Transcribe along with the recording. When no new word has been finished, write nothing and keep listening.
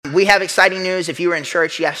We have exciting news. If you were in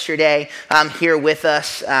church yesterday here with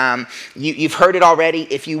us, you've heard it already.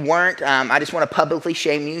 If you weren't, I just want to publicly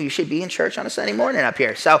shame you. You should be in church on a Sunday morning up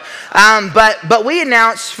here. So, but we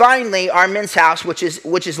announced finally our men's house, which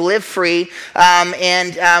is Live Free,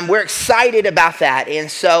 and we're excited about that. And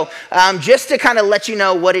so, just to kind of let you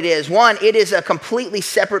know what it is. One, it is a completely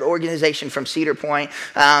separate organization from Cedar Point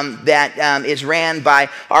that is ran by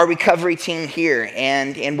our recovery team here.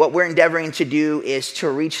 And what we're endeavoring to do is to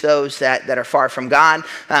reach those that are far from God,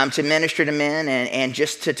 to minister to men and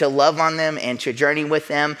just to love on them and to journey with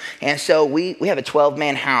them. And so we have a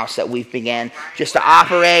 12-man house that we've began just to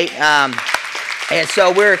operate. And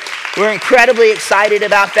so we're incredibly excited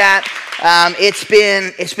about that.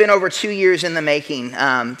 It's been over 2 years in the making.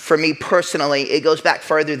 For me personally, it goes back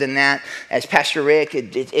further than that. As Pastor Rick,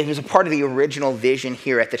 it was a part of the original vision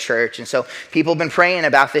here at the church. And so people have been praying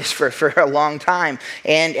about this for a long time.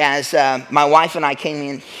 And as my wife and I came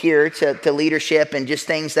in here to leadership and just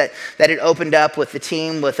things that had opened up with the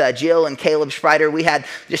team, with Jill and Caleb Sprider, we had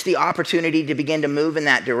just the opportunity to begin to move in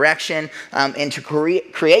that direction and to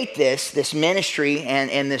create this ministry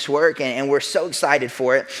and this work. And we're so excited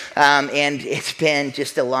for it. And it's been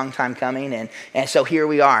just a long time coming, and so here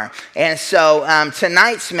we are. And so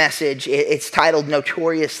tonight's message, it's titled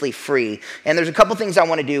Notoriously Free. And there's a couple things I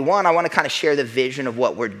want to do. One, I want to kind of share the vision of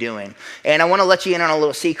what we're doing. And I want to let you in on a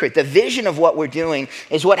little secret. The vision of what we're doing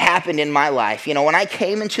is what happened in my life. You know, when I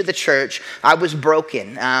came into the church, I was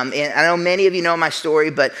broken. And I know many of you know my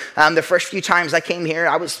story, but the first few times I came here,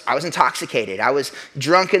 I was intoxicated. I was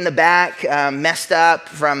drunk in the back, messed up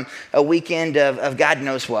from a weekend of God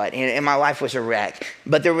knows what. And my life was a wreck.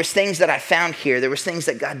 But there was things that I found here. There was things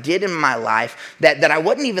that God did in my life that I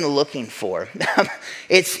wasn't even looking for.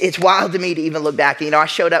 It's wild to me to even look back. You know, I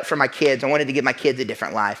showed up for my kids. I wanted to give my kids a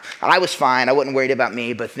different life. I was fine. I wasn't worried about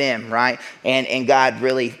me, but them, right? And God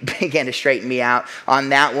really began to straighten me out on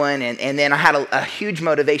that one. And then I had a huge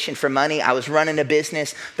motivation for money. I was running a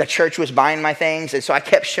business. The church was buying my things. And so I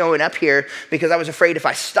kept showing up here because I was afraid if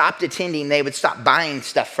I stopped attending, they would stop buying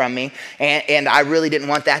stuff from me. And I really didn't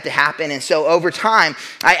want that to happen. And so over time,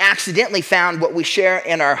 I accidentally found what we share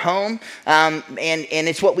in our home, and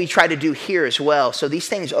it's what we try to do here as well. So these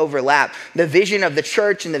things overlap. The vision of the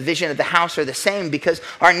church and the vision of the house are the same because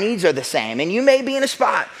our needs are the same. And you may be in a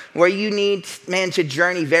spot where you need, to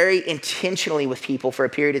journey very intentionally with people for a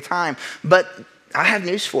period of time. But I have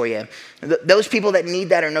news for you. Those people that need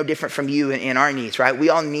that are no different from you in our needs, right? We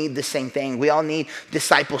all need the same thing. We all need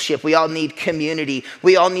discipleship. We all need community.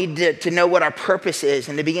 We all need to know what our purpose is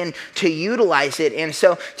and to begin to utilize it. And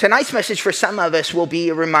so tonight's message for some of us will be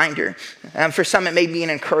a reminder. For some, it may be an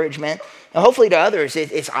encouragement. And hopefully to others,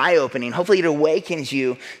 it's eye-opening. Hopefully it awakens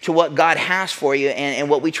you to what God has for you and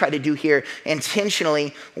what we try to do here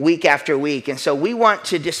intentionally week after week. And so we want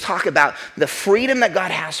to just talk about the freedom that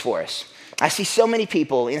God has for us. I see so many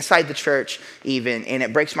people inside the church even, and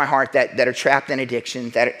it breaks my heart that are trapped in addiction,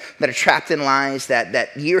 that are trapped in lies,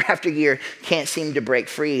 that year after year can't seem to break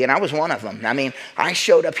free. And I was one of them. I mean, I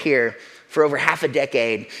showed up here for over half a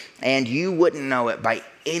decade, and you wouldn't know it by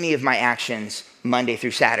any of my actions Monday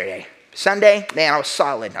through Saturday. Sunday, man, I was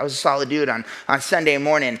solid. I was a solid dude on Sunday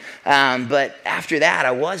morning. But after that,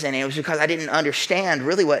 I wasn't. And it was because I didn't understand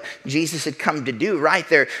really what Jesus had come to do, right?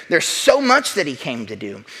 There's so much that he came to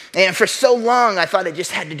do. And for so long, I thought it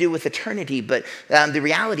just had to do with eternity. But the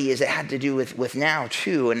reality is it had to do with now,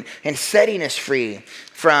 too. And setting us free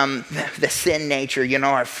from the sin nature,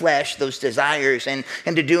 our flesh, those desires, and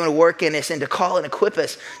to do a work in us and to call and equip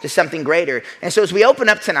us to something greater. And so as we open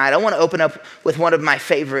up tonight, I want to open up with one of my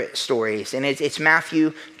favorite stories. And it's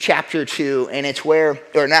Matthew chapter 2, and it's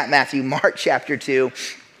Mark chapter 2.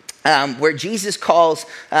 Where Jesus calls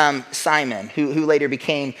Simon, who later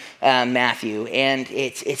became Matthew. And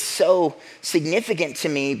it's so significant to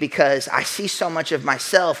me because I see so much of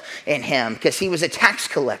myself in him because he was a tax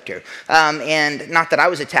collector. And not that I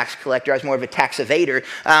was a tax collector, I was more of a tax evader.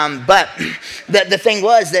 But the thing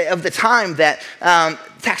was that of the time that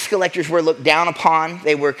tax collectors were looked down upon.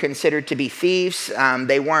 They were considered to be thieves.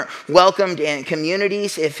 They weren't welcomed in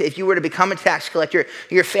communities. If you were to become a tax collector,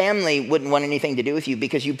 your family wouldn't want anything to do with you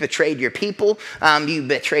because you betrayed your people. You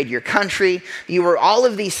betrayed your country. You were all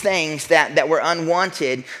of these things that were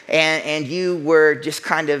unwanted, and you were just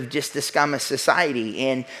kind of just the scum of society.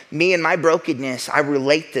 And me and my brokenness, I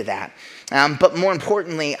relate to that. But more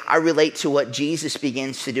importantly, I relate to what Jesus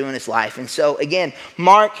begins to do in his life. And so again,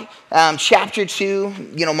 Mark chapter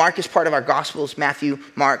 2, Mark is part of our Gospels. Matthew,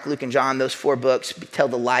 Mark, Luke, and John, those 4 books tell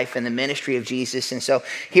the life and the ministry of Jesus. And so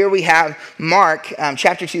here we have Mark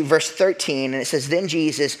chapter 2, verse 13. And it says, then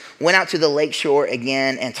Jesus went out to the lake shore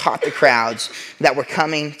again and taught the crowds that were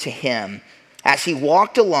coming to him. As he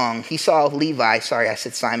walked along, he saw Levi. Sorry, I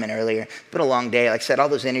said Simon earlier. It's been a long day. Like I said, all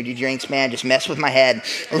those energy drinks, man, just mess with my head.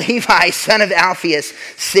 Levi, son of Alphaeus,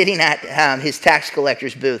 sitting at his tax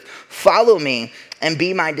collector's booth. Follow me and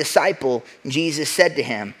be my disciple, Jesus said to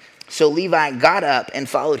him. So Levi got up and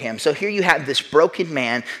followed him. So here you have this broken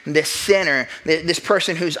man, this sinner, this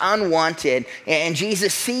person who's unwanted, and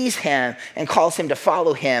Jesus sees him and calls him to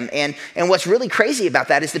follow him. And what's really crazy about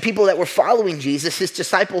that is the people that were following Jesus, his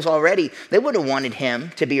disciples already, they would have wanted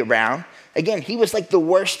him to be around. Again, he was like the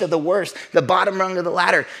worst of the worst, the bottom rung of the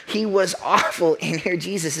ladder. He was awful. And here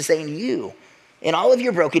Jesus is saying, you, in all of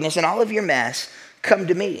your brokenness and all of your mess, come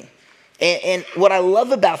to me. And what I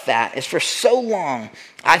love about that is for so long,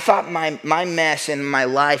 I thought my mess and my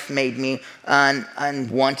life made me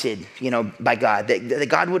unwanted, by God, that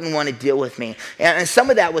God wouldn't want to deal with me. And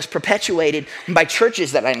some of that was perpetuated by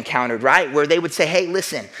churches that I encountered, right? Where they would say, hey,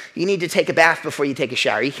 listen, you need to take a bath before you take a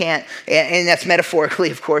shower. You can't, and that's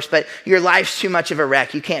metaphorically, of course, but your life's too much of a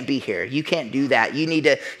wreck. You can't be here. You can't do that. You need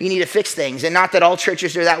to fix things. And not that all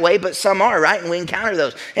churches are that way, but some are, right? And we encounter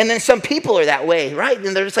those. And then some people are that way, right?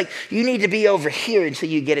 And they're just like, you need to be over here until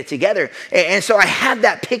you get it together. And so I had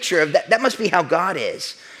that picture of that. That must be how God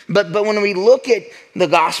is. But when we look at the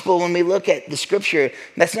gospel, when we look at the scripture,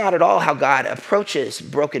 that's not at all how God approaches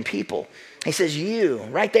broken people. He says, you,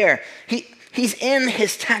 right there. He's in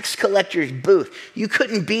his tax collector's booth. You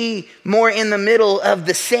couldn't be more in the middle of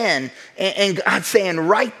the sin. And God's saying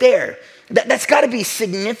right there, that's got to be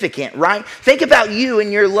significant, right? Think about you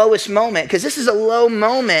in your lowest moment, because this is a low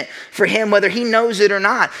moment for him, whether he knows it or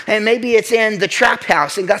not. And maybe it's in the trap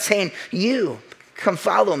house, and God's saying, you, come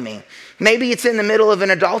follow me. Maybe it's in the middle of an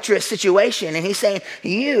adulterous situation, and he's saying,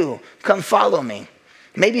 you, come follow me.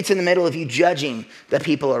 Maybe it's in the middle of you judging the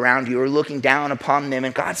people around you or looking down upon them,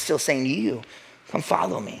 and God's still saying, you, come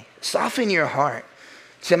follow me. Soften your heart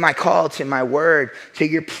to my call, to my word, to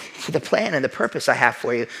the plan and the purpose I have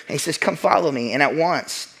for you. And he says, come follow me. And at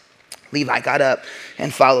once, Levi got up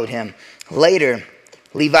and followed him. Later,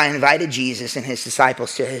 Levi invited Jesus and his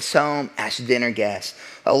disciples to his home as dinner guests,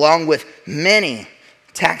 along with many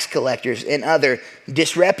tax collectors and other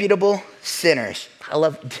disreputable sinners. I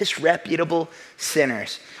love disreputable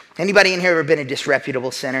sinners. Anybody in here ever been a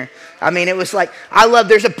disreputable sinner? I mean, it was like,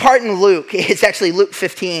 there's a part in Luke, it's actually Luke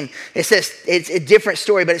 15. It says, it's a different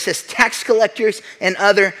story, but it says tax collectors and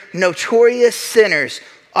other notorious sinners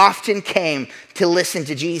often came to listen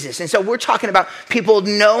to Jesus. And so we're talking about people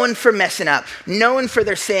known for messing up, known for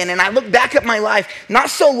their sin. And I look back at my life not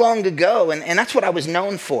so long ago, and that's what I was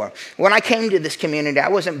known for. When I came to this community, I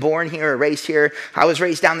wasn't born here or raised here. I was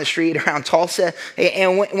raised down the street around Tulsa.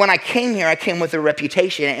 And when I came here, I came with a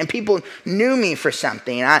reputation, and people knew me for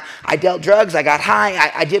something. I dealt drugs, I got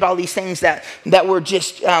high, I did all these things that were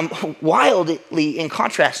just wildly in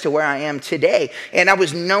contrast to where I am today. And I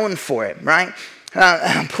was known for it, right?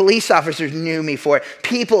 Police officers knew me for it.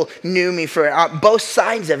 People knew me for it. Both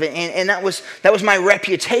sides of it, and that was my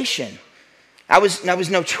reputation. I was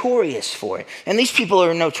notorious for it, and these people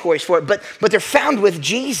are notorious for it. But they're found with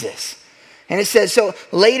Jesus, and it says so.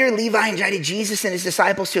 Later, Levi invited Jesus and his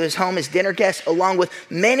disciples to his home as dinner guests, along with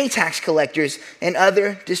many tax collectors and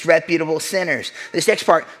other disreputable sinners. This next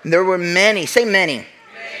part, there were many. Say many.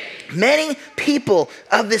 Many people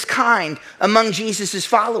of this kind among Jesus'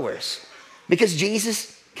 followers. Because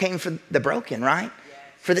Jesus came for the broken, right?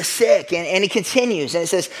 For the sick. And he continues. And it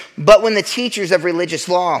says, but when the teachers of religious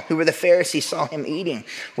law, who were the Pharisees, saw him eating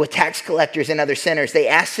with tax collectors and other sinners, they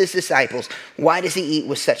asked his disciples, why does he eat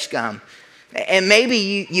with such scum? And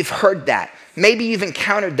maybe you've heard that. Maybe you've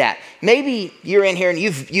encountered that. Maybe you're in here and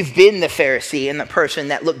you've been the Pharisee and the person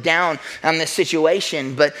that looked down on this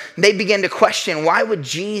situation. But they begin to question, why would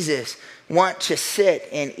Jesus want to sit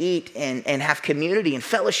and eat and have community and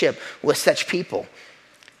fellowship with such people?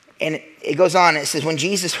 And it goes on, it says, when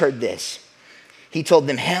Jesus heard this, he told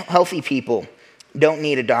them, healthy people don't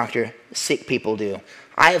need a doctor, sick people do.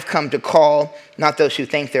 I have come to call not those who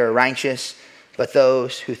think they're righteous, but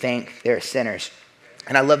those who think they're sinners.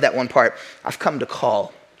 And I love that one part. I've come to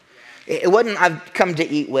call. It wasn't I've come to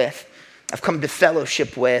eat with. I've come to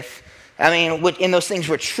fellowship with. I mean, and those things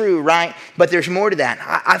were true, right? But there's more to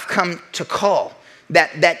that. I've come to call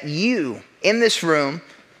that you in this room,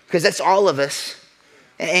 because that's all of us,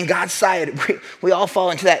 in God's sight, we all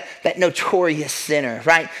fall into that notorious sinner,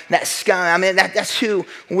 right? That scum. I mean, that's who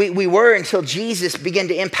we were until Jesus began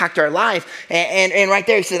to impact our life. And right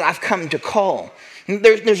there he says, I've come to call.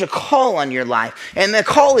 There's a call on your life. And the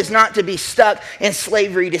call is not to be stuck in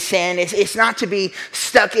slavery to sin. It's not to be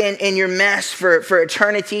stuck in your mess for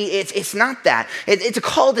eternity. It's not that. It's a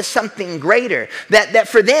call to something greater. That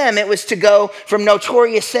for them, it was to go from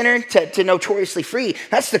notorious sinner to notoriously free.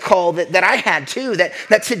 That's the call that I had too.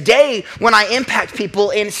 That today, when I impact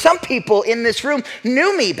people, and some people in this room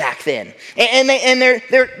knew me back then. And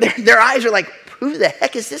their eyes are like, who the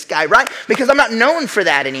heck is this guy, right? Because I'm not known for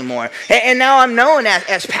that anymore. And now I'm known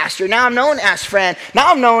as pastor. Now I'm known as friend.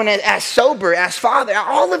 Now I'm known as sober, as father.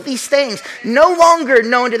 All of these things, no longer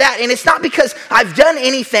known to that. And it's not because I've done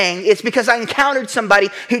anything. It's because I encountered somebody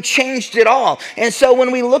who changed it all. And so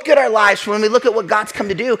when we look at our lives, when we look at what God's come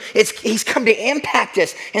to do, he's come to impact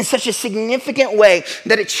us in such a significant way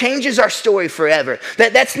that it changes our story forever.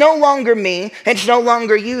 That's no longer me, and it's no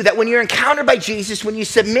longer you. That when you're encountered by Jesus, when you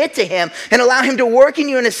submit to him and allow him to work in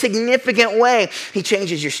you in a significant way, he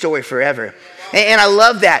changes your story forever. And I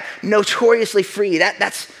love that. Notoriously free.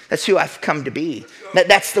 That's who I've come to be.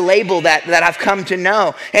 That's the label that I've come to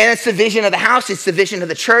know. And it's the vision of the house. It's the vision of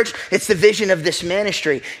the church. It's the vision of this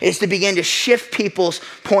ministry. It's to begin to shift people's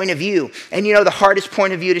point of view. And you know the hardest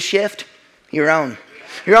point of view to shift? Your own.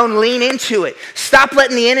 Your own. Lean into it. Stop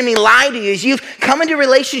letting the enemy lie to you. As you've come into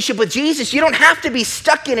relationship with Jesus, you don't have to be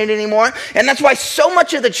stuck in it anymore. And that's why so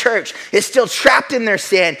much of the church is still trapped in their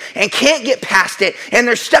sin and can't get past it. And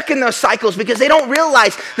they're stuck in those cycles because they don't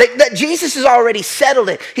realize that Jesus has already settled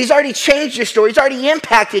it. He's already changed your story. He's already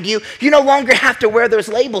impacted you. You no longer have to wear those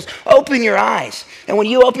labels. Open your eyes. And when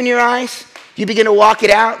you open your eyes, you begin to walk it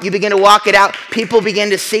out. You begin to walk it out. People begin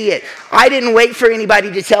to see it. I didn't wait for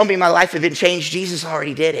anybody to tell me my life had been changed. Jesus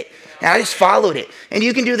already did it. And I just followed it. And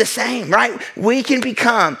you can do the same, right? We can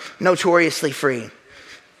become notoriously free.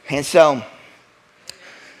 And so,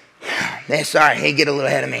 sorry, I get a little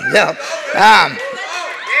ahead of me.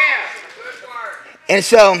 And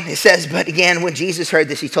so it says, but again, when Jesus heard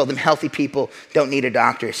this, he told them, healthy people don't need a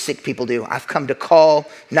doctor. Sick people do. I've come to call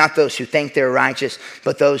not those who think they're righteous,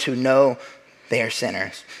 but those who know they are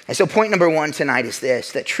sinners. And so point number one tonight is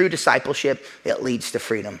this, that true discipleship, it leads to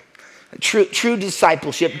freedom. True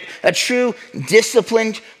discipleship, a true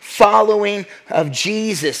disciplined following of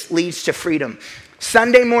Jesus leads to freedom.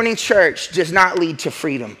 Sunday morning church does not lead to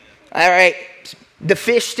freedom. All right? The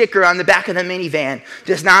fish sticker on the back of the minivan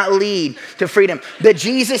does not lead to freedom. The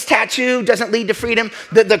Jesus tattoo doesn't lead to freedom.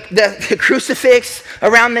 The crucifix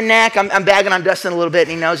around the neck, I'm bagging on Dustin a little bit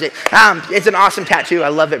and he knows it. It's an awesome tattoo. I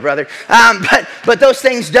love it, brother. But those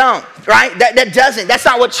things don't, right? That doesn't. That's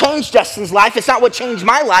not what changed Dustin's life. It's not what changed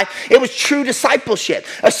my life. It was true discipleship,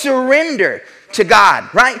 a surrender to God,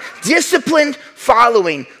 right? Disciplined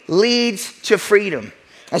following leads to freedom.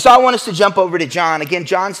 And so I want us to jump over to John. Again,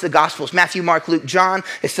 John's the Gospels. Matthew, Mark, Luke, John.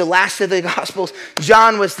 It's the last of the Gospels.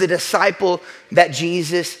 John was the disciple that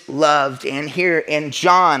Jesus loved. And here in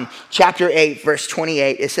John chapter 8, verse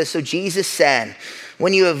 28, it says, so Jesus said,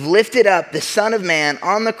 when you have lifted up the Son of Man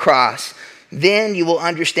on the cross, then you will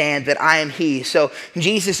understand that I am he. So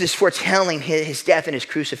Jesus is foretelling his death and his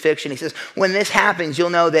crucifixion. He says, when this happens, you'll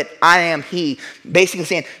know that I am he. Basically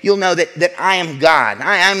saying, you'll know that I am God.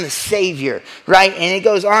 I am the Savior, right? And it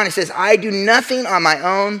goes on, it says, I do nothing on my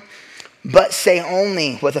own, but say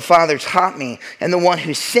only what the Father taught me. And the one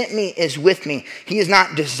who sent me is with me. He has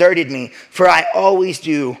not deserted me, for I always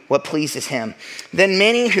do what pleases him. Then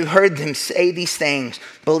many who heard them say these things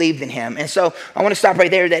believed in him. And so I want to stop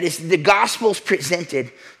right there. That is, the Gospels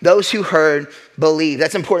presented, those who heard believed.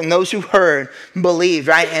 That's important. Those who heard believed,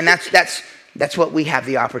 right? And that's what we have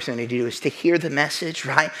the opportunity to do, is to hear the message,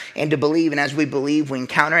 right? And to believe. And as we believe, we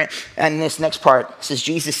encounter it. And this next part says,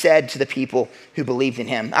 Jesus said to the people who believed in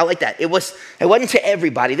him. I like that. It wasn't to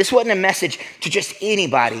everybody. This wasn't a message to just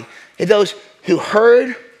anybody. Those who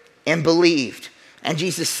heard and believed. And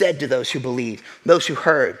Jesus said to those who believed, those who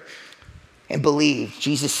heard and believed.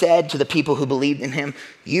 Jesus said to the people who believed in him,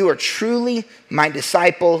 you are truly my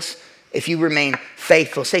disciples if you remain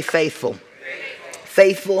faithful. Say faithful.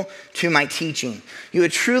 Faithful to my teaching. You are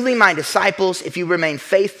truly my disciples if you remain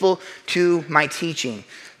faithful to my teaching.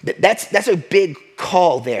 That's a big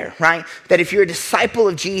call there, right? That if you're a disciple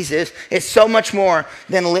of Jesus, it's so much more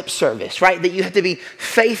than lip service, right? That you have to be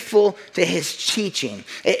faithful to his teaching.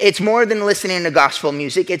 It's more than listening to gospel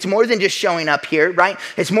music. It's more than just showing up here, right?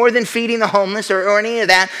 It's more than feeding the homeless or any of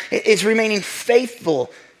that. It's remaining faithful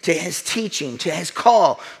to his teaching, to his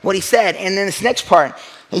call, what he said. And then this next part,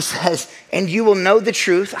 he says, and you will know the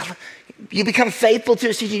truth. You become faithful to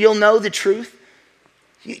his teaching, you'll know the truth.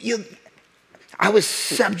 I was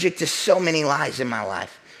subject to so many lies in my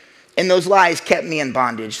life. And those lies kept me in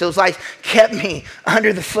bondage. Those lies kept me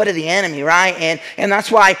under the foot of the enemy, right? And that's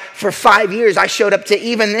why for 5 years I showed up to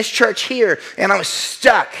even this church here and I was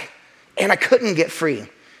stuck and I couldn't get free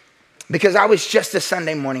because I was just a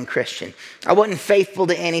Sunday morning Christian. I wasn't faithful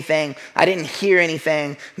to anything. I didn't hear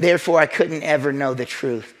anything. Therefore, I couldn't ever know the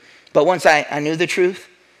truth. But once I knew the truth,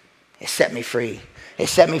 it set me free. It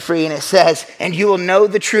set me free, and it says, and you will know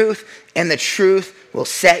the truth, and the truth will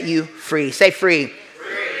set you free. Say free.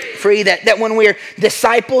 Free, that when we're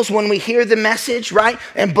disciples, when we hear the message, right,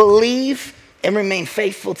 and believe and remain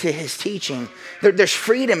faithful to his teaching, there's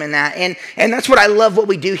freedom in that. And that's what I love what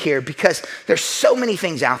we do here, because there's so many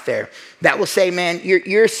things out there that will say, man,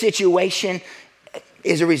 your situation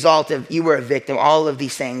is a result of you were a victim, all of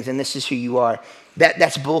these things, and this is who you are.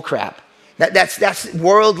 That's bullcrap. That's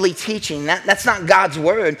worldly teaching. That's not God's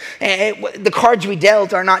word. And the cards we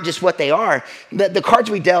dealt are not just what they are. The cards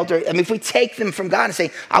we dealt are, I mean, if we take them from God and say,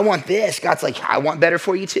 I want this, God's like, I want better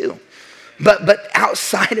for you too. But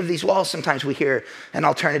outside of these walls, sometimes we hear an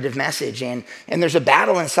alternative message, and there's a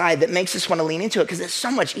battle inside that makes us want to lean into it because it's so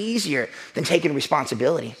much easier than taking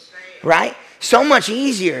responsibility, right? So much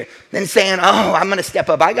easier than saying, oh, I'm going to step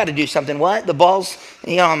up. I got to do something. What? The ball's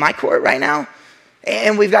on my court right now?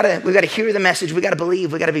 And we've got to hear the message. We've got to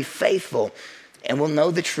believe. We've got to be faithful. And we'll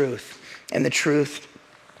know the truth. And the truth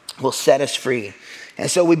will set us free. And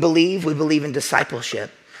so we believe in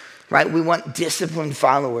discipleship, right? We want disciplined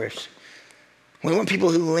followers. We want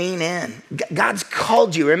people who lean in. God's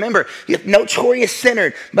called you. Remember, you're notorious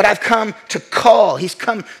sinner, but I've come to call. He's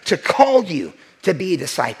come to call you to be a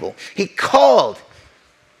disciple. He called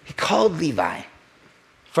Levi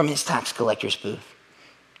from his tax collector's booth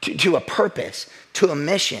to a purpose, to a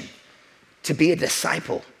mission, to be a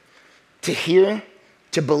disciple, to hear,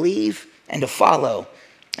 to believe, and to follow.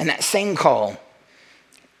 And that same call,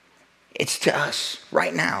 it's to us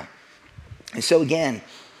right now. And so again,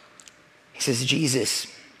 he says, Jesus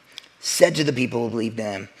said to the people who believed in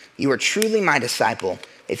him, you are truly my disciple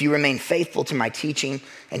if you remain faithful to my teaching,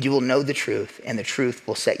 and you will know the truth, and the truth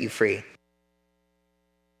will set you free.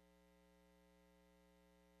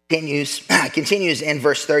 Continues in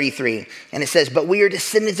verse 33, and it says, but we are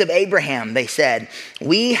descendants of Abraham, they said.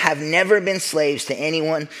 We have never been slaves to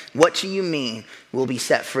anyone. What do you mean we'll be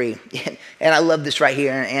set free? And I love this right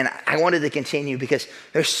here, and I wanted to continue because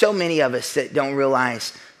there's so many of us that don't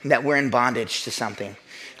realize that we're in bondage to something.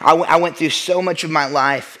 I went through so much of my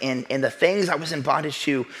life, and the things I was in bondage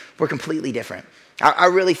to were completely different. I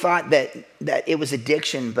really thought that it was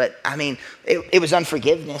addiction, but I mean, it was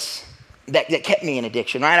unforgiveness that kept me in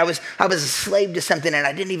addiction, right? I was a slave to something and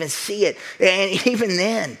I didn't even see it. And even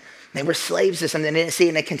then, they were slaves to something, they didn't see it,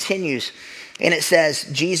 and it continues. And it says,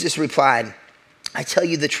 Jesus replied, I tell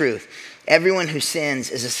you the truth. Everyone who sins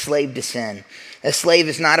is a slave to sin. A slave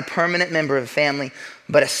is not a permanent member of a family,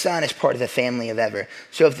 but a son is part of the family of ever.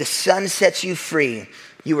 So if the son sets you free,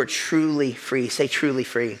 you are truly free. Say truly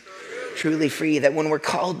free. Truly free. That when we're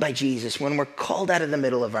called by Jesus, when we're called out of the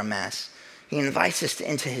middle of our mess, he invites us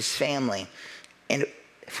into his family. And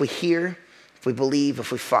if we hear, if we believe,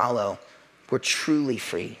 if we follow, we're truly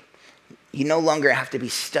free. You no longer have to be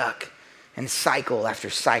stuck in cycle after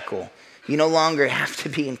cycle. You no longer have to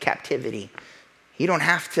be in captivity. You don't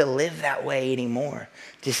have to live that way anymore.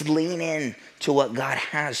 Just lean in to what God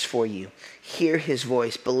has for you. Hear his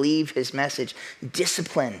voice, believe his message.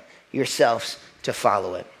 Discipline yourselves to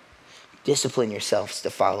follow it. Discipline yourselves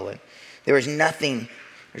to follow it. There's nothing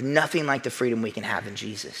like the freedom we can have in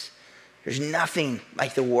Jesus. There's nothing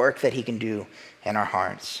like the work that he can do in our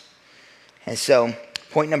hearts. And so,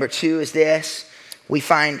 point number 2 is this. We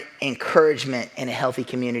find encouragement in a healthy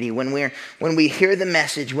community. When we hear the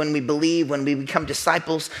message, when we believe, when we become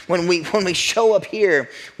disciples, when we show up here,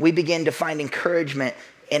 we begin to find encouragement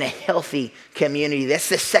in a healthy community. That's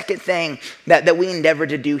the second thing that we endeavor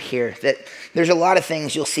to do here. That there's a lot of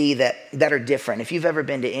things you'll see that are different. If you've ever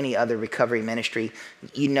been to any other recovery ministry,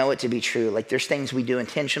 you know it to be true. Like there's things we do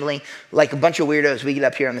intentionally. Like a bunch of weirdos, we get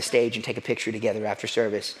up here on the stage and take a picture together after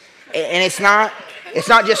service. And it's not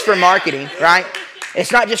just for marketing, right?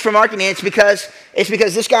 It's not just for marketing. It's because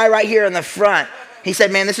this guy right here in the front, he said,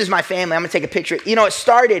 man, this is my family. I'm going to take a picture. You know, it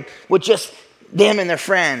started with just them and their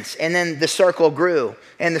friends. And then the circle grew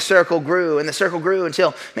and the circle grew and the circle grew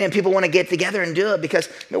until, man, people want to get together and do it because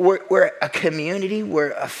we're a community.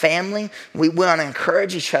 We're a family. We want to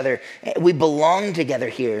encourage each other. We belong together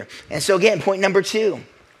here. And so again, point number 2,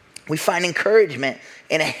 We find encouragement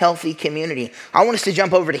in a healthy community. I want us to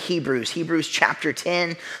jump over to Hebrews chapter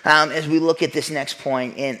 10, as we look at this next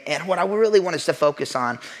point. And what I really want us to focus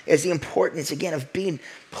on is the importance, again, of being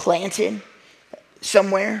planted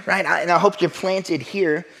somewhere, right? And I hope you're planted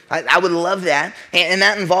here. I would love that. And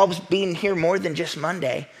that involves being here more than just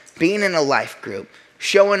Monday, being in a life group,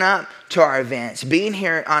 showing up to our events, being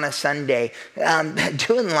here on a Sunday,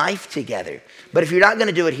 doing life together. But if you're not going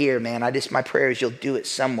to do it here, man, my prayer is you'll do it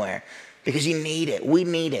somewhere because you need it. We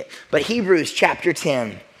need it. But Hebrews chapter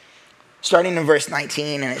 10, starting in verse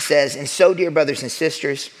 19, and it says, "And so, dear brothers and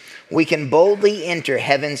sisters, we can boldly enter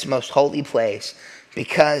heaven's most holy place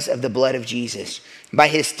because of the blood of Jesus. By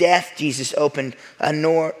his death, Jesus opened a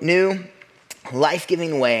new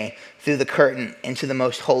life-giving way through the curtain into the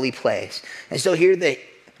most holy place." And so here the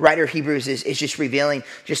writer of Hebrews is just revealing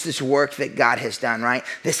just this work that God has done, right?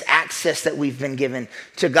 This access that we've been given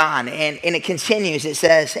to God. And it continues, it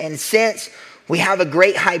says, "And since we have a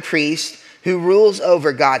great high priest who rules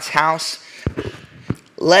over God's house,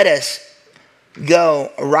 let us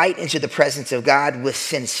go right into the presence of God with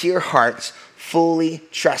sincere hearts, fully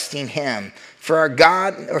trusting him. For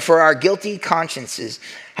our guilty consciences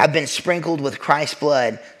have been sprinkled with Christ's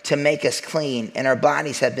blood to make us clean, and our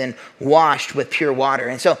bodies have been washed with pure water."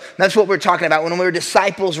 And so that's what we're talking about when we're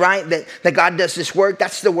disciples, right? That God does this work.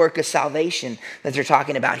 That's the work of salvation that they're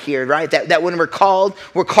talking about here, right? That when we're called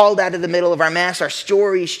out of the middle of our mess. Our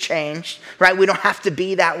stories changed, right? We don't have to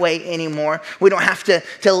be that way anymore. We don't have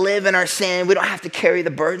to live in our sin. We don't have to carry the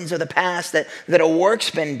burdens of the past that a work's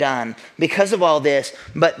been done because of all this.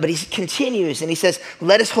 But he continues and he says,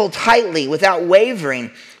 "Let us hold tightly without wavering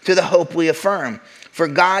to the hope we affirm. For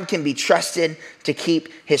God can be trusted to keep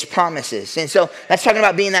his promises." And so that's talking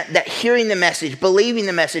about being that hearing the message, believing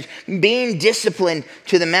the message, being disciplined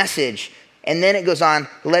to the message. And then it goes on,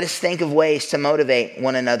 "Let us think of ways to motivate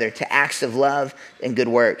one another to acts of love and good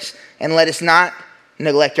works. And let us not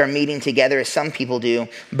neglect our meeting together as some people do,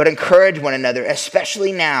 but encourage one another,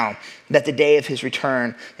 especially now that the day of his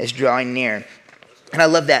return is drawing near." And I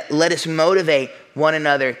love that. Let us motivate one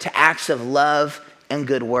another to acts of love and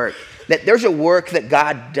good work. That there's a work that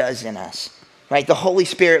God does in us, right? The Holy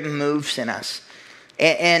Spirit moves in us.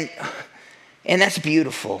 And that's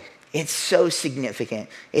beautiful. It's so significant.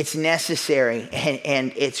 It's necessary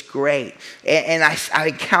and it's great. And I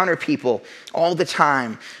encounter people all the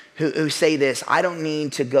time who say this: "I don't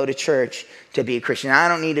need to go to church to be a Christian. I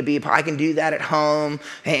don't need to be, I can do that at home,"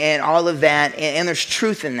 and all of that. And there's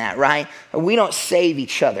truth in that, right? We don't save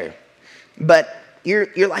each other. But you're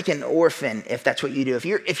like an orphan if that's what you do. If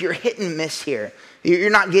you're hit and miss here,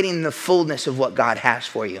 you're not getting the fullness of what God has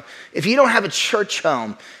for you. If you don't have a church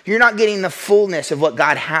home, you're not getting the fullness of what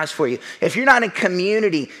God has for you. If you're not in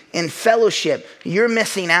community, in fellowship, you're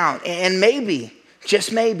missing out. And maybe,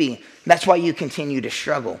 just maybe, that's why you continue to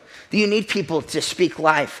struggle. You need people to speak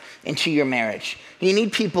life into your marriage. You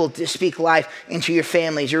need people to speak life into your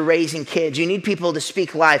families. You're raising kids. You need people to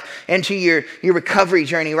speak life into your recovery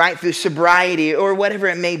journey, right? Through sobriety or whatever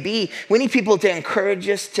it may be. We need people to encourage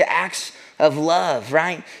us to acts of love,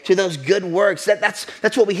 right? To those good works. That's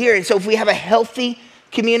what we hear. And so if we have a healthy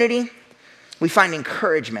community, we find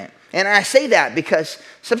encouragement. And I say that because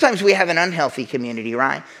sometimes we have an unhealthy community,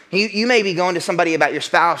 right? You may be going to somebody about your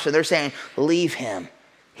spouse and they're saying, "Leave him.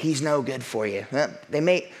 He's no good for you."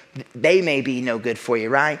 They may be no good for you,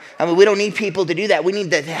 right? I mean, we don't need people to do that. We need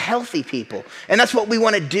the healthy people. And that's what we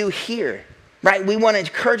want to do here, right? We want to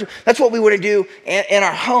encourage. That's what we want to do in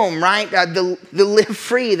our home, right? The live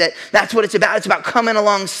free, that's what it's about. It's about coming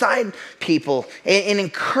alongside people and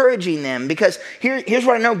encouraging them. Because here's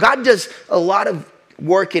what I know. God does a lot of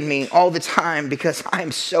work in me all the time because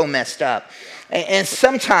I'm so messed up. And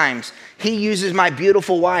sometimes he uses my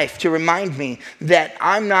beautiful wife to remind me that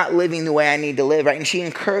I'm not living the way I need to live, right? And she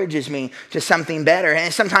encourages me to something better.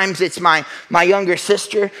 And sometimes it's my younger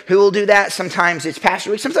sister who will do that. Sometimes it's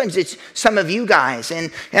Pastor Rick. Sometimes it's some of you guys. And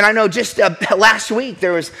I know just last week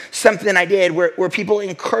there was something I did where people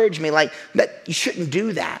encouraged me like, that you shouldn't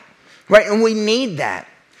do that, right? And we need that.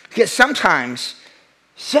 Because sometimes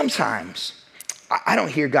I don't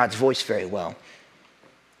hear God's voice very well.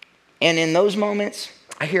 And in those moments,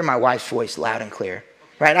 I hear my wife's voice loud and clear,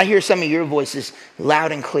 right? I hear some of your voices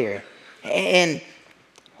loud and clear. And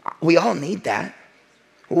we all need that.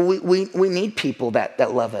 We need people that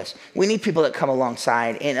love us. We need people that come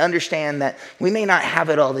alongside and understand that we may not have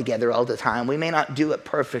it all together all the time. We may not do it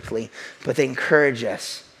perfectly, but they encourage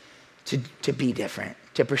us to be different,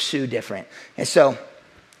 to pursue different. And so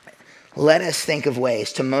let us think of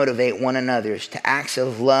ways to motivate one another to acts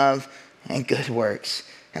of love and good works.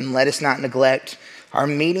 And let us not neglect our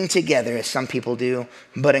meeting together as some people do,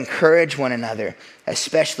 but encourage one another,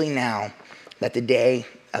 especially now that the day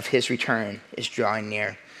of his return is drawing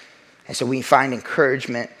near. And so we find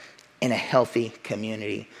encouragement in a healthy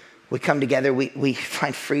community. We come together, we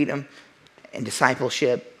find freedom in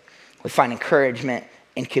discipleship. We find encouragement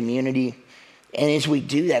in community. And as we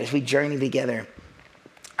do that, as we journey together,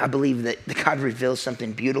 I believe that God reveals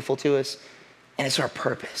something beautiful to us, and it's our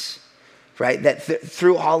purpose, right? That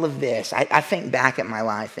through all of this, I think back at my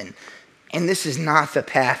life, and this is not the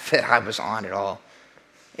path that I was on at all.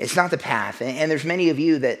 It's not the path. And there's many of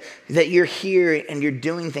you that you're here and you're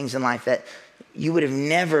doing things in life that you would have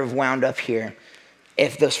never have wound up here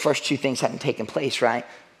if those first two things hadn't taken place, right?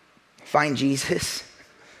 Find Jesus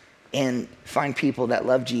and find people that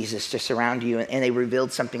love Jesus to surround you, and they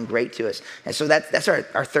revealed something great to us. And so that's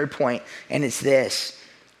our third point, and it's this.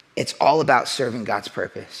 It's all about serving God's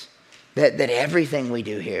purpose. That everything we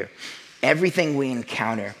do here, everything we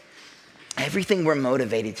encounter, everything we're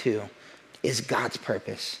motivated to is God's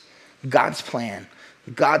purpose, God's plan,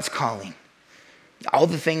 God's calling. All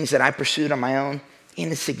the things that I pursued on my own,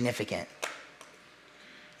 insignificant,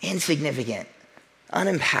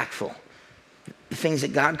 unimpactful. The things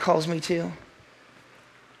that God calls me to,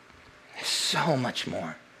 there's so much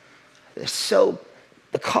more. The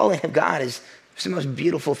calling of God is the most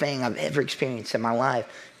beautiful thing I've ever experienced in my life.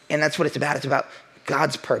 And that's what it's about. It's about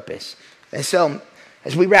God's purpose. And so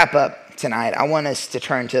as we wrap up tonight, I want us to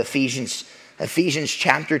turn to Ephesians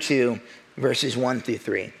chapter 2, verses 1 through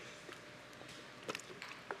 3.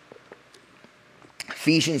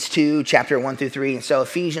 Ephesians 2, chapter 1 through 3. And so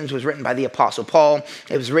Ephesians was written by the Apostle Paul.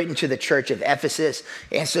 It was written to the church of Ephesus.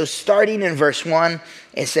 And so starting in verse 1,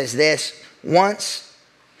 it says this: Once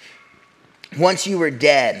you were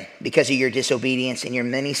dead because of your disobedience and your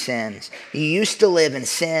many sins, you used to live in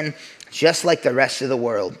sin just like the rest of the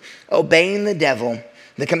world, obeying the devil,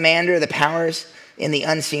 the commander of the powers in the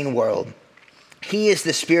unseen world. He is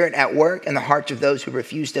the spirit at work in the hearts of those who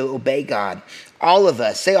refuse to obey God. All of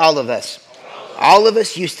us, say all of us. All of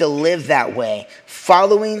us used to live that way,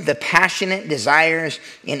 following the passionate desires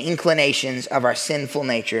and inclinations of our sinful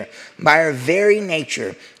nature. By our very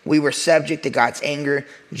nature, we were subject to God's anger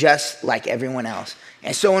just like everyone else.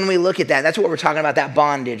 And so when we look at that, that's what we're talking about, that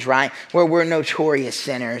bondage, right? Where we're notorious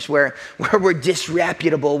sinners, where we're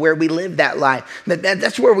disreputable, where we live that life.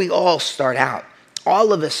 That's where we all start out.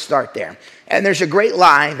 All of us start there. And there's a great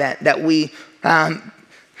lie that we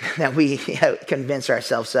convince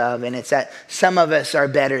ourselves of, and it's that some of us are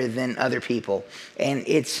better than other people. And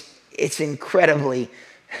it's incredibly,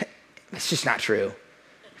 it's just not true,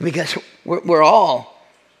 because we're all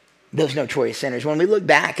those notorious sinners. When we look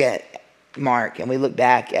back at Mark and we look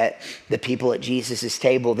back at the people at Jesus'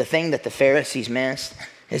 table, the thing that the Pharisees missed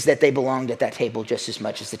is that they belonged at that table just as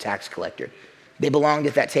much as the tax collector. They belonged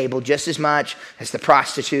at that table just as much as the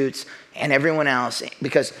prostitutes and everyone else,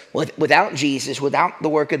 because without Jesus, without the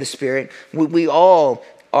work of the Spirit, we all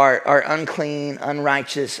are unclean,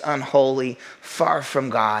 unrighteous, unholy, far from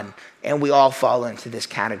God, and we all fall into this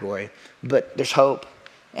category. But there's hope.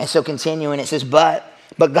 And so continuing, it says, but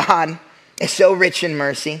God is so rich in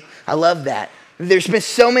mercy. I love that. There's been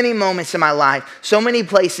so many moments in my life, so many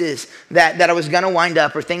places that I was going to wind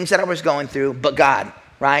up, or things that I was going through, but God,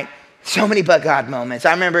 right? So many but God moments.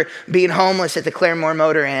 I remember being homeless at the Claremore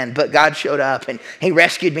Motor Inn, but God showed up and he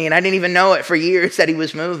rescued me, and I didn't even know it for years that he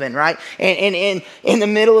was moving, right? And in the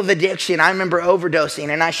middle of addiction, I remember overdosing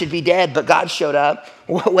and I should be dead, but God showed up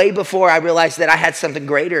way before I realized that I had something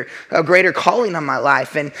greater, a greater calling on my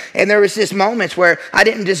life. And there was this moments where I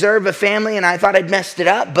didn't deserve a family and I thought I'd messed it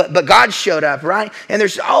up, but God showed up, right? And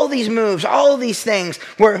there's all these moves, all these things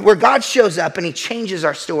where God shows up and he changes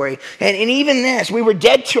our story. And even this, we were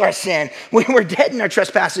dead to our sin. We were dead in our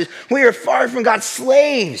trespasses. We were far from God,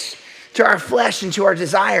 slaves to our flesh and to our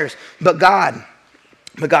desires. But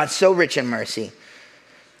God's so rich in mercy,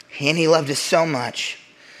 and he loved us so much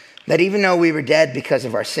that even though we were dead because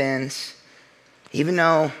of our sins, even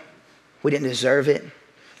though we didn't deserve it,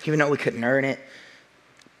 even though we couldn't earn it,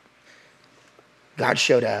 God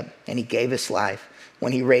showed up and he gave us life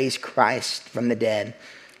when he raised Christ from the dead.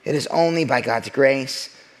 It is only by God's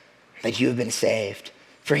grace that you have been saved.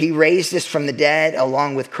 For he raised us from the dead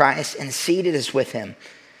along with Christ and seated us with him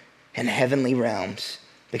in heavenly realms,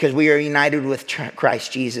 because we are united with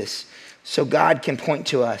Christ Jesus. So God can point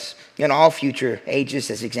to us in all future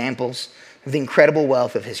ages as examples of the incredible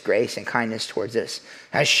wealth of his grace and kindness towards us,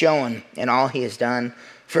 as shown in all he has done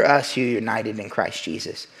for us who are united in Christ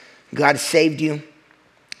Jesus. God saved you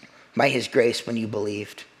by his grace when you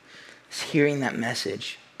believed. It's hearing that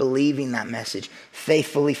message, believing that message,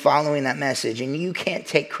 faithfully following that message, and you can't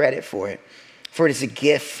take credit for it is a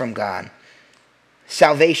gift from God.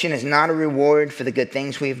 Salvation is not a reward for the good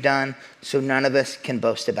things we've done, so none of us can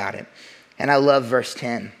boast about it. And I love verse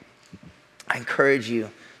 10. I encourage you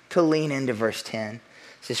to lean into verse 10. It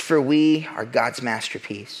says, for we are God's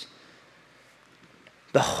masterpiece.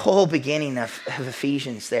 The whole beginning of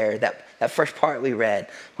Ephesians there, that first part we read,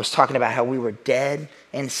 was talking about how we were dead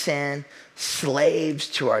in sin, slaves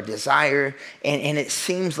to our desire, and it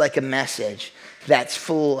seems like a message that's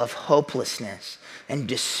full of hopelessness and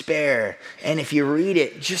despair. And if you read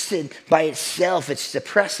it just by itself, it's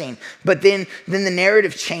depressing. But then the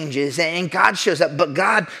narrative changes and God shows up. But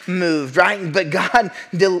God moved, right? But God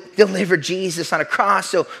delivered Jesus on a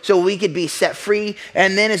cross so we could be set free.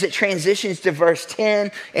 And then as it transitions to verse 10,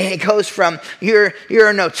 and it goes from you're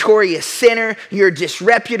a notorious sinner, you're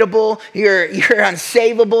disreputable, you're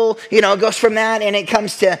unsavable. It goes from that and it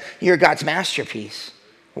comes to you're God's masterpiece.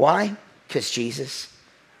 Why? Because Jesus.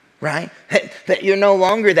 Right? That you're no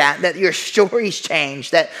longer that your story's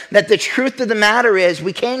changed, that the truth of the matter is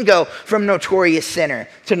we can go from notorious sinner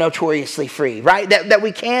to notoriously free, right? That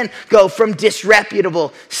we can go from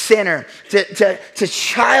disreputable sinner to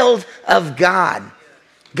child of God.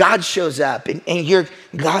 God shows up and you're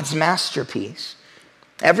God's masterpiece.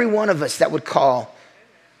 Every one of us that would call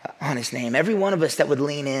on his name, every one of us that would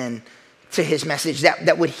lean in to his message,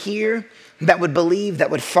 that would hear, that would believe,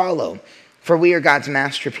 that would follow. For we are God's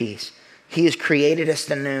masterpiece. He has created us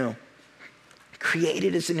anew.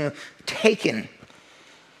 Created us anew. Taken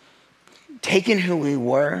who we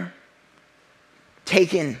were.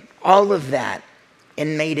 Taken all of that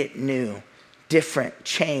and made it new, different,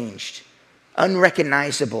 changed,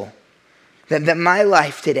 unrecognizable. That my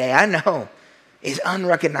life today, I know, is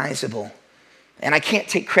unrecognizable. And I can't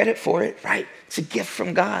take credit for it, right? It's a gift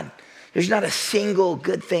from God. There's not a single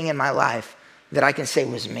good thing in my life that I can say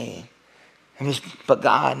was me. But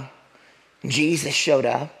God, Jesus showed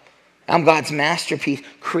up. I'm God's masterpiece,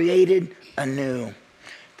 created anew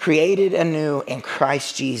in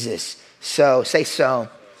Christ Jesus. So, say so.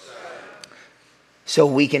 So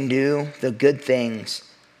we can do the good things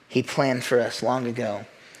he planned for us long ago.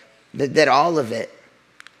 That all of it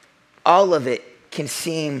can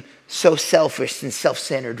seem so selfish and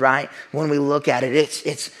self-centered, right? When we look at it,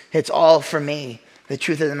 it's all for me. The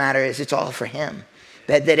truth of the matter is it's all for him.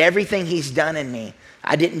 That everything he's done in me,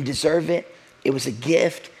 I didn't deserve it. It was a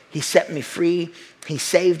gift. He set me free. He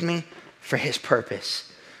saved me for his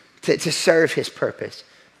purpose, to serve his purpose.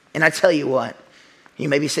 And I tell you what, you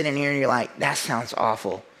may be sitting here and you're like, that sounds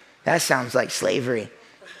awful. That sounds like slavery.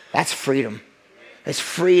 That's freedom. It's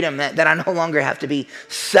freedom that I no longer have to be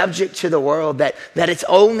subject to the world, that it's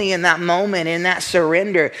only in that moment, in that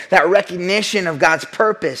surrender, that recognition of God's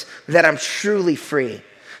purpose, that I'm truly free.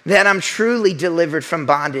 That I'm truly delivered from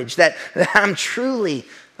bondage, that I'm truly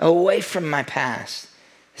away from my past.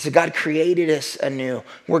 So God created us anew.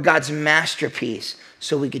 We're God's masterpiece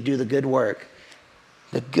so we could do the good work,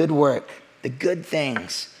 the good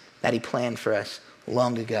things that he planned for us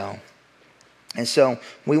long ago. And so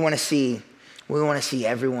we want to see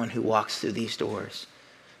everyone who walks through these doors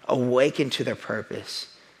awaken to their purpose,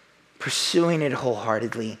 pursuing it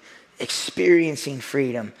wholeheartedly, experiencing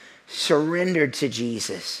freedom, surrendered to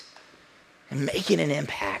Jesus, and making an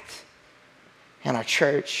impact in our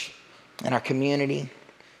church, in our community,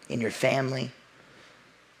 in your family,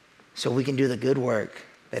 so we can do the good work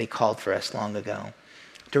that he called for us long ago.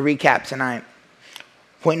 To recap tonight,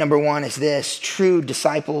 point number 1 is this: true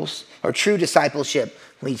discipleship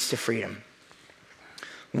leads to freedom.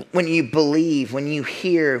 When you believe, when you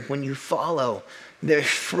hear, when you follow, there's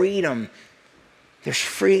freedom. There's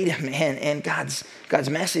freedom in God's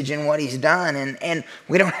message and what he's done. And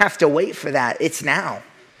we don't have to wait for that. It's now.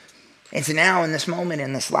 It's now in this moment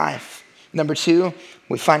in this life. Number 2,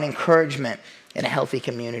 we find encouragement in a healthy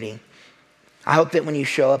community. I hope that when you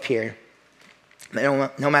show up here,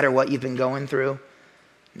 no matter what you've been going through,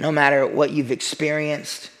 no matter what you've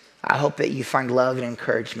experienced, I hope that you find love and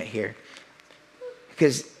encouragement here.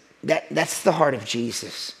 Because that's the heart of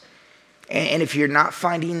Jesus. And if you're not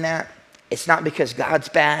finding that, it's not because God's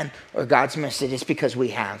bad or God's message, it's because we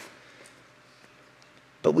have.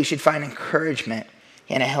 But we should find encouragement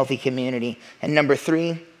in a healthy community. And number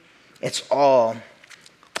 3, it's all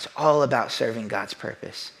about serving God's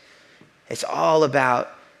purpose. It's all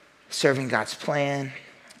about serving God's plan.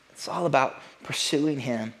 It's all about pursuing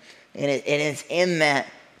him. And it's in that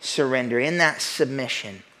surrender, in that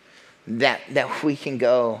submission, that we can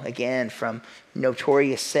go again from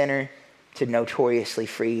notorious sinner to notoriously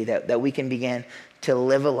free, that we can begin to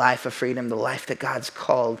live a life of freedom, the life that God's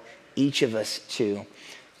called each of us to.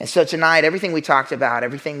 And so tonight, everything we talked about,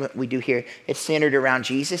 everything that we do here, it's centered around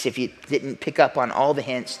Jesus. If you didn't pick up on all the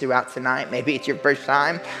hints throughout tonight, maybe it's your first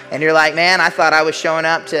time, and you're like, man, I thought I was showing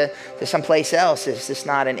up to someplace else. Is this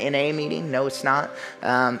not an NA meeting? No, it's not.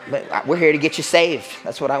 But we're here to get you saved.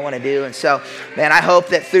 That's what I want to do. And so, man, I hope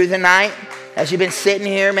that through the night, as you've been sitting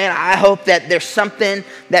here, man, I hope that there's something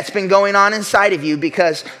that's been going on inside of you,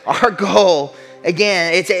 because our goal,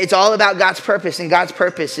 again, it's all about God's purpose, and God's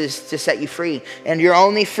purpose is to set you free. And you're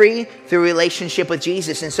only free through relationship with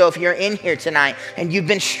Jesus. And so if you're in here tonight and you've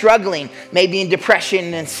been struggling, maybe in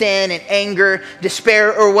depression and sin and anger,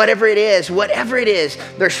 despair, or whatever it is,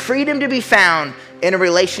 there's freedom to be found in a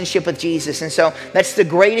relationship with Jesus. And so that's the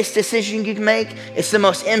greatest decision you can make. It's the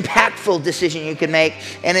most impactful decision you can make.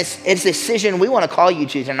 And it's a decision we want to call you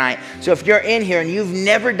to tonight. So if you're in here and you've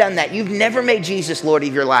never done that, you've never made Jesus Lord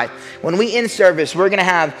of your life, when we end service, we're going to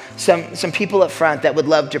have some people up front that would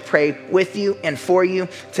love to pray with you and for you,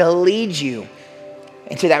 to lead you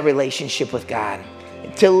into that relationship with God,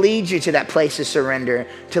 to lead you to that place of surrender,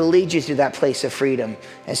 to lead you to that place of freedom.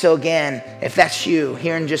 And so again, if that's you,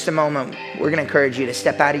 here in just a moment, we're going to encourage you to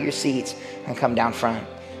step out of your seats and come down front.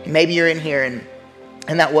 Maybe you're in here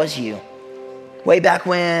and that was you way back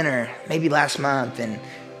when, or maybe last month, and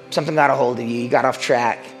something got a hold of you. You got off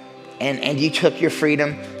track, and you took your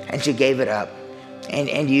freedom and you gave it up,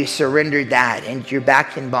 and you surrendered that, and you're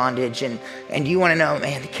back in bondage, and you want to know,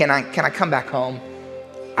 man, can I come back home?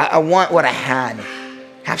 I want what I had.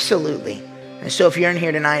 Absolutely. And so if you're in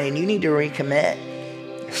here tonight and you need to recommit,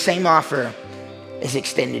 same offer is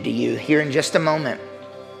extended to you. Here in just a moment,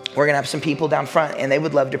 we're going to have some people down front, and they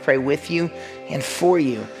would love to pray with you and for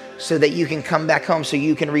you so that you can come back home, so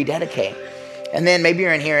you can rededicate. And then maybe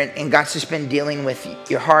you're in here and God's just been dealing with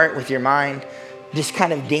your heart, with your mind, just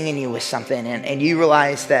kind of dinging you with something, and you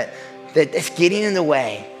realize that it's getting in the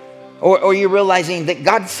way. Or you're realizing that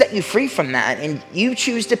God set you free from that, and you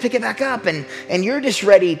choose to pick it back up, and you're just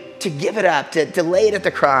ready to give it up, to lay it at the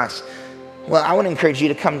cross. Well, I want to encourage you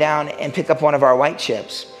to come down and pick up one of our white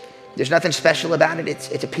chips. There's nothing special about it.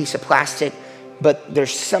 It's a piece of plastic, but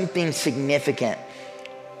there's something significant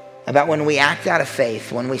about when we act out of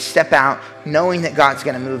faith, when we step out knowing that God's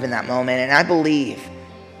going to move in that moment. And I believe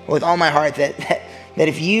with all my heart that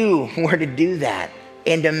if you were to do that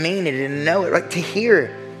and to mean it and know it, like to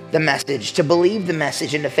hear the message, to believe the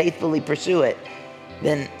message, and to faithfully pursue it,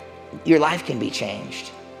 then your life can be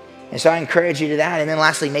changed. And so I encourage you to that. And then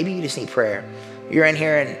lastly, maybe you just need prayer. You're in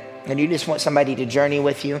here and you just want somebody to journey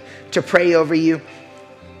with you, to pray over you.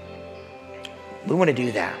 We want to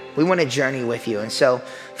do that. We want to journey with you. And so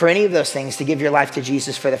for any of those things, to give your life to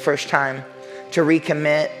Jesus for the first time, to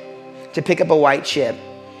recommit, to pick up a white chip,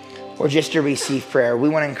 or just to receive prayer, we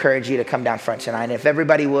want to encourage you to come down front tonight. And if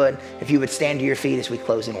everybody would, if you would stand to your feet as we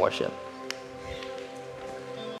close in worship.